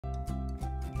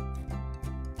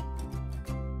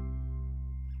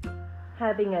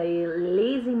having a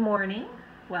lazy morning.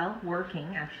 Well,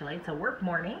 working actually. It's a work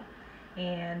morning.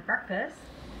 And breakfast.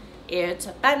 It's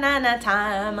banana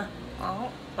time.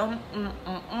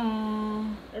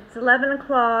 It's 11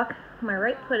 o'clock. My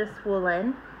right foot is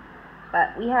swollen.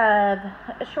 But we have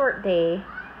a short day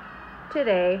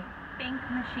today. Bank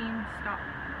machine stop.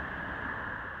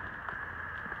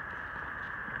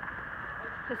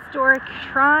 Historic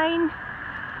shrine.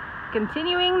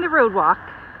 Continuing the road walk.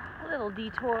 A little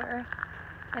detour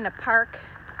in a park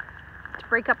to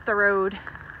break up the road.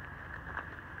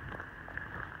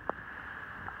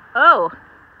 Oh,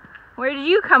 where did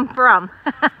you come from?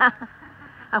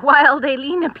 A wild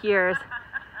Aileen appears.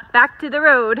 Back to the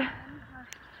road.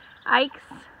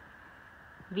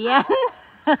 Aixe-sur-Vienne.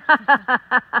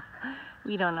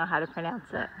 We don't know how to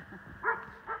pronounce it.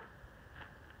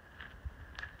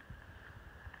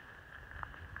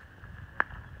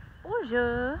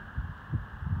 Bonjour.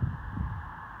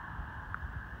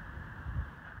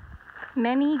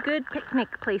 Many good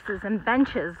picnic places and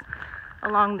benches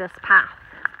along this path.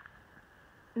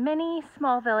 Many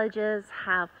small villages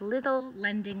have little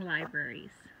lending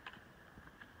libraries.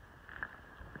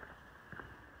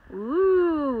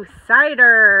 Ooh,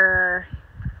 cider!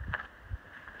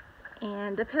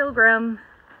 And a pilgrim.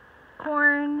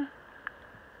 Corn.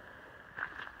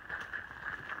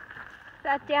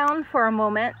 Sat down for a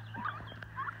moment.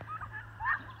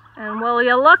 And will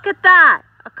you look at that?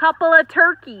 A couple of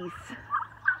turkeys.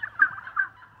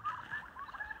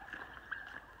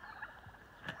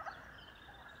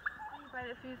 But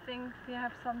if you think you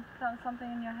have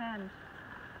something in your hand.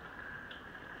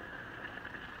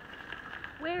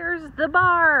 Where's the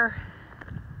bar?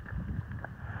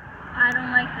 I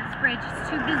don't like this bridge. It's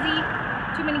too busy.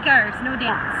 Too many cars. No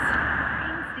dance.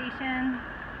 Train station.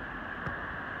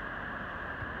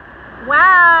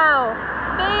 Wow!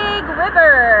 Big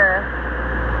river!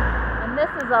 And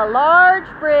this is a large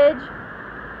bridge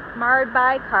marred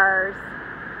by cars.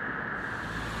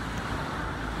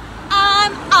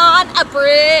 I'm on a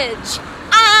bridge.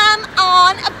 I'm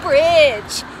on a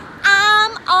bridge.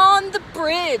 I'm on the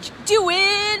bridge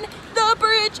doing the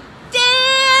bridge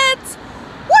dance.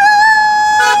 Woo!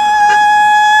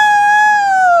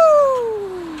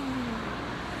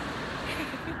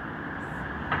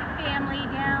 Family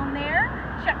down there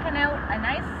checking out a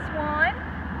nice swan.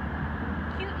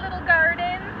 Cute little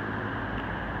garden.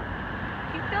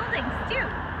 Cute buildings too.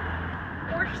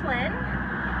 Porcelain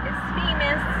is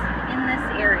famous in this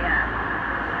area.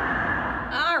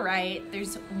 All right,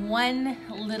 there's one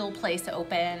little place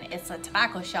open. It's a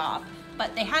tobacco shop,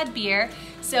 but they had beer.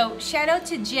 So shout out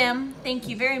to Jim. Thank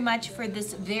you very much for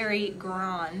this very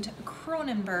grand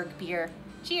Kronenberg beer.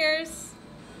 Cheers.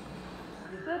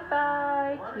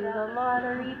 Goodbye to the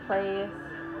lottery place.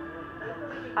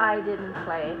 I didn't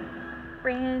play.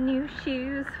 Brand new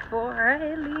shoes for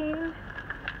Aileen.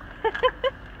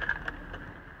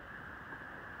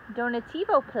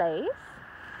 Donativo place.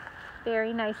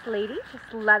 Very nice lady.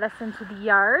 Just let us into the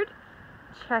yard.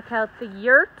 Check out the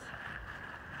yurt.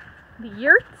 The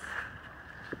yurt.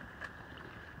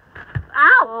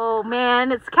 Ow! Oh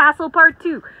man, it's castle part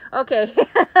 2. Okay.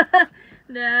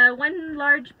 The one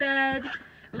large bed,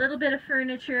 a little bit of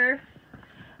furniture,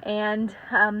 and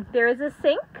there is a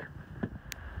sink.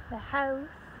 The house.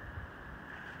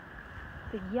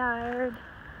 The yard.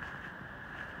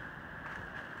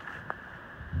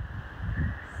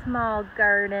 Small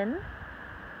garden.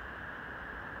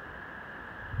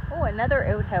 Oh, another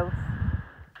outhouse.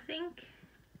 Sink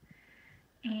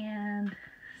and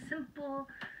simple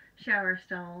shower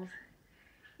stalls.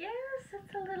 Yes,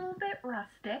 it's a little bit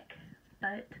rustic,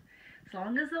 but as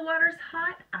long as the water's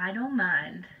hot, I don't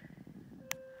mind.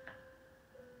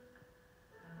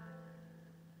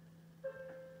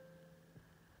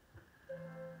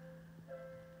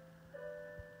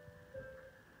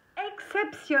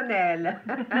 Exceptionnel.